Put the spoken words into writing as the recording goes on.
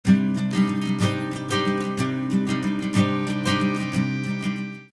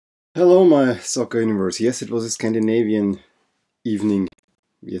my soccer universe. Yes, it was a Scandinavian evening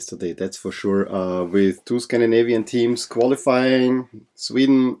yesterday, that's for sure, with two Scandinavian teams qualifying,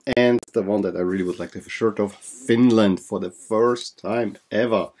 Sweden and the one that I really would like to have a shirt of, Finland, for the first time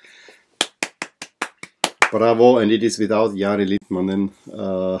ever. Bravo, and it is without Jari Litmanen,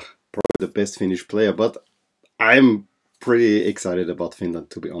 probably the best Finnish player, but I'm pretty excited about Finland,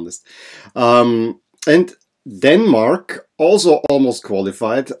 to be honest. And Denmark also almost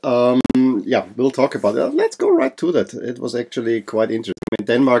qualified. Yeah, we'll talk about it. Let's go right to that. It was actually quite interesting. I mean,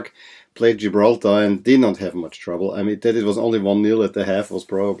 Denmark played Gibraltar and did not have much trouble. I mean, that it was only 1-0 at the half was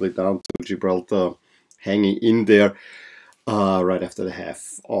probably down to Gibraltar hanging in there. Right after the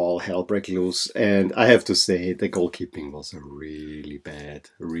half, all hell broke loose, and I have to say the goalkeeping was really bad,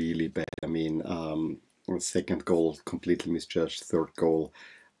 really bad. I mean, second goal completely misjudged, third goal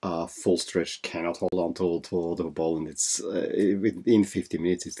full stretch, cannot hold on to the ball, and it's within 50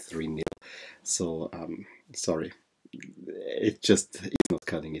 minutes it's 3-0. So sorry, it just is not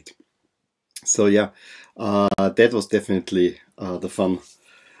cutting it. So yeah, that was definitely the fun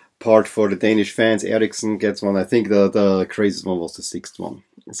part for the Danish fans. Eriksen gets one. I think the craziest one was the sixth one.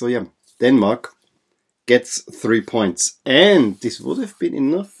 So yeah, Denmark gets 3 points, and this would have been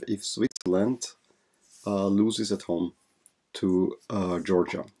enough if Switzerland loses at home to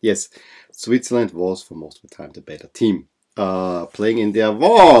Georgia. Yes, Switzerland was for most of the time the better team, playing in their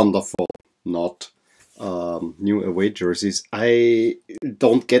wonderful, not new away jerseys. I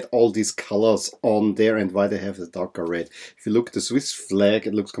don't get all these colors on there and why they have the darker red. If you look at the Swiss flag,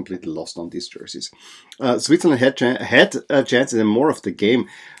 it looks completely lost on these jerseys. Switzerland had chances in more of the game.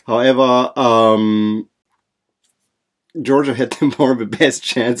 However, Georgia had more of the best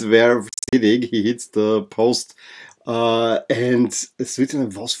chance where Siddig, he hits the post. And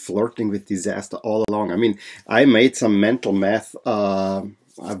Switzerland was flirting with disaster all along. I mean, I made some mental math.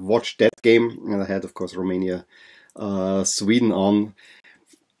 I've watched that game, and I had, of course, Romania, Sweden on.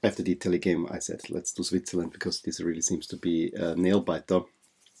 After the Italy game, I said, let's do Switzerland, because this really seems to be a nail-biter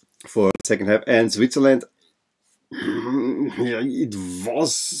for the second half. And Switzerland, it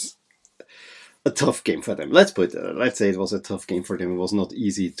was a tough game for them. Let's say it was a tough game for them. It was not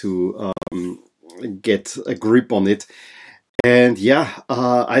easy to get a grip on it. And yeah,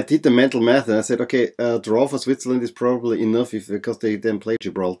 I did the mental math and I said, okay, draw for Switzerland is probably enough because they then play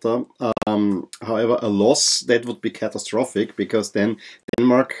Gibraltar. However, a loss, that would be catastrophic, because then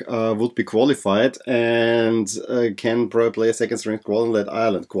Denmark would be qualified and can probably play a second string squad and let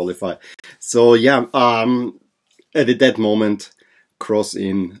Ireland qualify. So yeah, at that moment, cross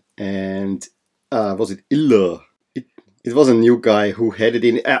in, and was it Iller? It was a new guy who had it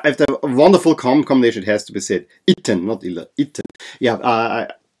in. After a wonderful combination, it has to be said. Itten, not Iller. Itten. Yeah,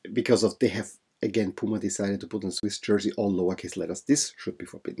 because of they have, again, Puma decided to put on Swiss jersey all lowercase letters. This should be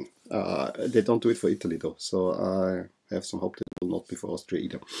forbidden. They don't do it for Italy, though. So I have some hope that it will not be for Austria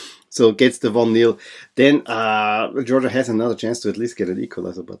either. So gets the 1-0. Then Georgia has another chance to at least get an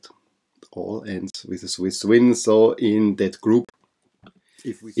equalizer, but all ends with a Swiss win. So in that group,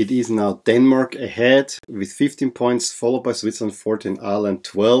 it is now Denmark ahead with 15 points, followed by Switzerland 14, Ireland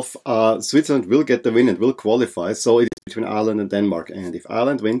 12. Switzerland will get the win and will qualify, so it is between Ireland and Denmark. And if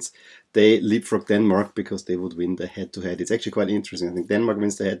Ireland wins, they leapfrog Denmark because they would win the head-to-head. It's actually quite interesting. I think Denmark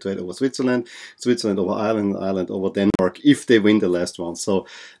wins the head-to-head over Switzerland, Switzerland over Ireland, Ireland over Denmark if they win the last one. So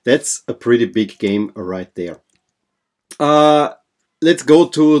that's a pretty big game right there. Let's go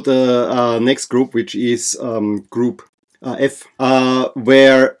to the next group, which is Group F,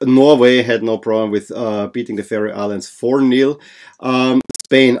 where Norway had no problem with beating the Faroe Islands 4-0.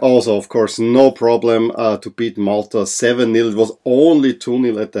 Spain also, of course, no problem to beat Malta 7-0. It was only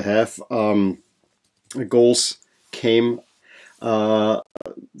 2-0 at the half. Goals came then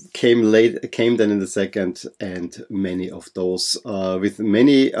in the second, and many of those with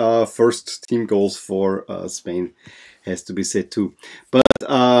many first team goals for Spain, has to be said too. But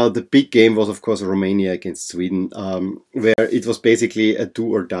the big game was, of course, Romania against Sweden, where it was basically a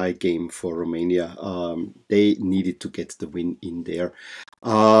do-or-die game for Romania. They needed to get the win in there.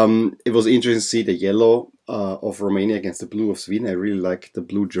 It was interesting to see the yellow of Romania against the blue of Sweden. I really like the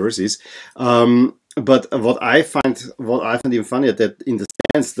blue jerseys. But what I find even funnier, that in the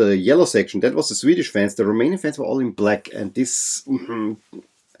stands, the yellow section, that was the Swedish fans. The Romanian fans were all in black, and this...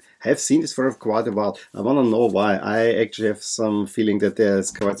 I have seen this for quite a while. I want to know why. I actually have some feeling that there's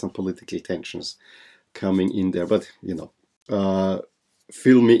quite some political tensions coming in there. But, you know,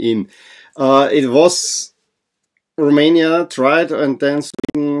 fill me in. It was Romania tried, and then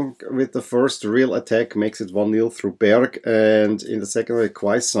Sweden with the first real attack makes it 1-0 through Berg, and in the second way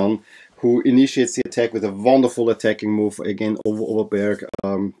Quaison, who initiates the attack with a wonderful attacking move again over Berg,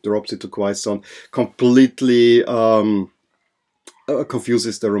 drops it to Quaison, completely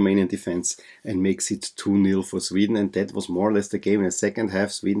confuses the Romanian defense and makes it 2-0 for Sweden, and that was more or less the game. In the second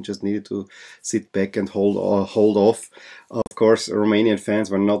half, Sweden just needed to sit back and hold off. Of course, Romanian fans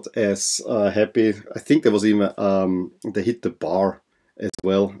were not as happy. I think there was even they hit the bar as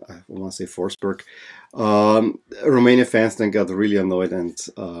well. I want to say Forsberg. Romanian fans then got really annoyed and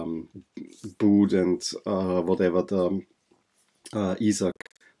booed and whatever. The Isaac,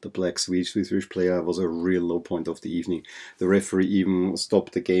 the black Swedish player, was a real low point of the evening. The referee even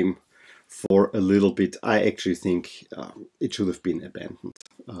stopped the game for a little bit. I actually think it should have been abandoned.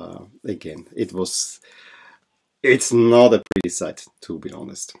 Again, it's not a pretty sight, to be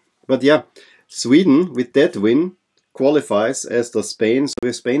honest. But yeah, Sweden with that win qualifies as the Spain. So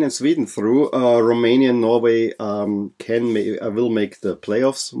with Spain and Sweden through, Romania and Norway will make the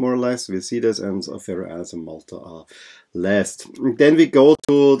playoffs more or less. We'll see this, and Faroe Islands and Malta are last. Then we go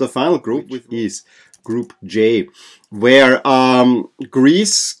to the final group, which is Group J, where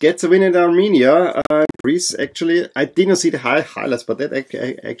Greece gets a win at Armenia. Greece, actually, I didn't see the highlights, but that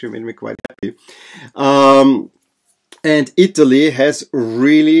actually made me quite happy. And Italy has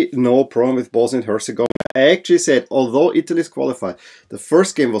really no problem with Bosnia and Herzegovina. I actually said, although Italy is qualified, the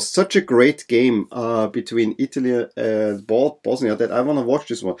first game was such a great game between Italy and Bosnia that I want to watch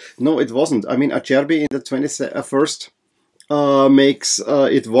this one. No, it wasn't. I mean, Acerbi in the 21st makes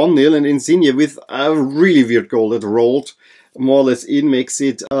it 1-0, and Insigne with a really weird goal that rolled more or less in makes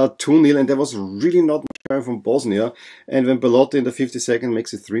it 2-0, and there was really not much time from Bosnia. And when Belotti in the 52nd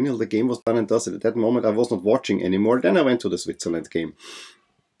makes it 3-0, the game was done and dusted. At that moment, I was not watching anymore. Then I went to the Switzerland game.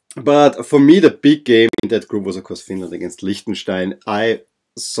 But for me, the big game in that group was, of course, Finland against Liechtenstein. I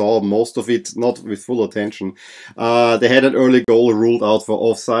saw most of it, not with full attention. They had an early goal ruled out for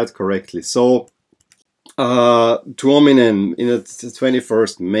offside correctly. So Tuominen in the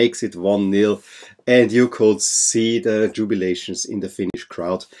 21st makes it 1-0, and you could see the jubilations in the Finnish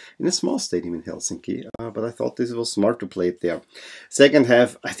crowd in a small stadium in Helsinki, but I thought this was smart to play it there. Second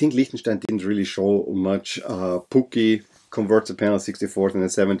half, I think Liechtenstein didn't really show much. Pukki converts a penalty 64th and the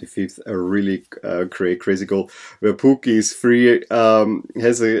 75th, a really crazy goal, where Pukki is free,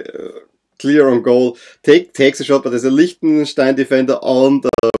 has a clear on goal, takes a shot, but there's a Liechtenstein defender on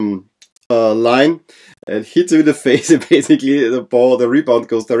the line and hits him in the face, and basically the rebound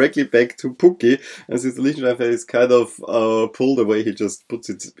goes directly back to Pukki, and since the Liechtenstein fan is kind of pulled away, he just puts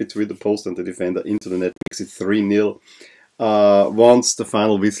it between the post and the defender into the net, makes it 3-0. Once the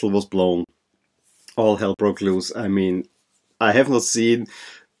final whistle was blown, all hell broke loose. I mean, I have not seen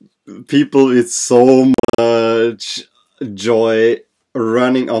people with so much joy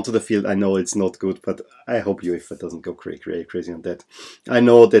running onto the field. I know it's not good, but I hope UEFA doesn't go crazy on that. I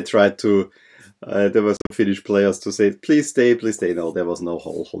know they tried to, there were some Finnish players to say, please stay, please stay. No, there was no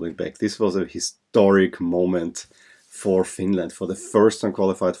holding back. This was a historic moment for Finland, for the first time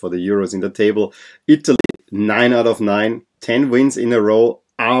qualified for the Euros in the table. Italy, 9 out of 9, 10 wins in a row.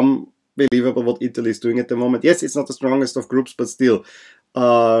 Unbelievable what Italy is doing at the moment. Yes, it's not the strongest of groups, but still,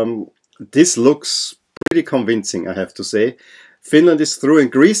 this looks pretty convincing, I have to say. Finland is through,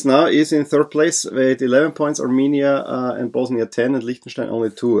 and Greece now is in third place with 11 points. Armenia and Bosnia 10, and Liechtenstein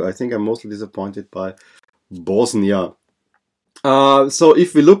only 2. I think I'm mostly disappointed by Bosnia. So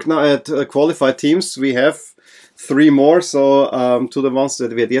if we look now at qualified teams, we have 3 more. So to the ones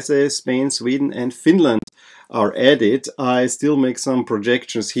that we had yesterday, Spain, Sweden, and Finland are added. I still make some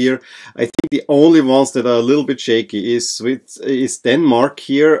projections here. I think the only ones that are a little bit shaky is Denmark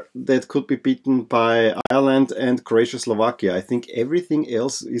here, that could be beaten by Ireland, and Croatia, Slovakia. I think everything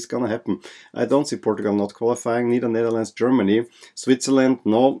else is gonna happen. I don't see Portugal not qualifying, neither Netherlands, Germany, Switzerland,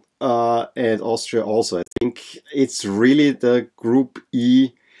 no, and Austria also. I think it's really the Group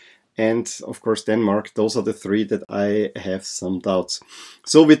E and of course Denmark. Those are the 3 that I have some doubts.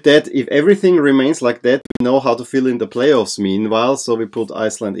 So with that, if everything remains like that, we know how to fill in the playoffs meanwhile. So we put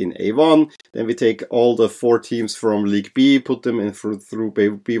Iceland in A1, then we take all the 4 teams from League B, put them in through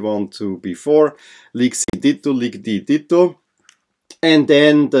B1 to B4, League C ditto, League D ditto, and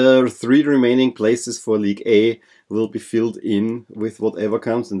then the 3 remaining places for League A will be filled in with whatever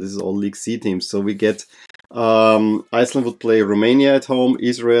comes, and this is all League C teams. So we get Iceland would play Romania at home,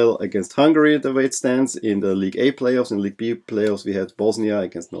 Israel against Hungary, the way it stands in the League A playoffs. In League B playoffs, we had Bosnia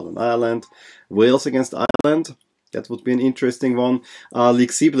against Northern Ireland, Wales against Ireland. That would be an interesting one.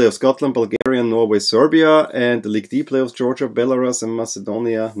 League C playoffs, Scotland, Bulgaria, Norway, Serbia, and the League D playoffs, Georgia, Belarus, and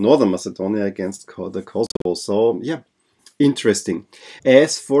Macedonia, Northern Macedonia against the Kosovo. So yeah, interesting.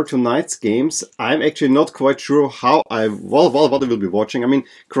 As for tonight's games, I'm actually not quite sure how what I will be watching. I mean,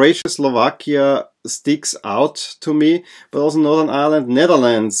 Croatia, Slovakia sticks out to me, but also Northern Ireland,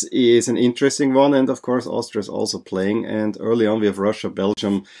 Netherlands is an interesting one, and of course Austria is also playing. And early on we have Russia,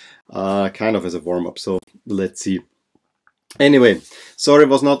 Belgium, kind of as a warm-up. So let's see. Anyway, sorry it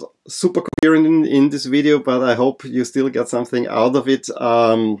was not super coherent in this video, but I hope you still got something out of it.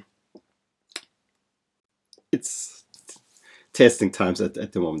 It's testing times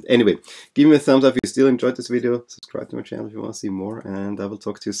at the moment. Anyway, give me a thumbs up if you still enjoyed this video. Subscribe to my channel if you want to see more, and I will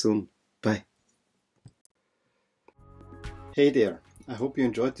talk to you soon. Bye. Hey there, I hope you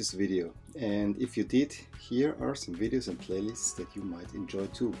enjoyed this video, and if you did, here are some videos and playlists that you might enjoy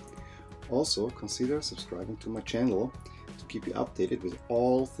too. Also, consider subscribing to my channel to keep you updated with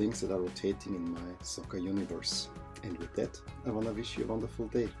all things that are rotating in my soccer universe. And with that, I want to wish you a wonderful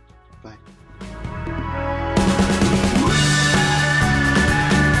day. Bye.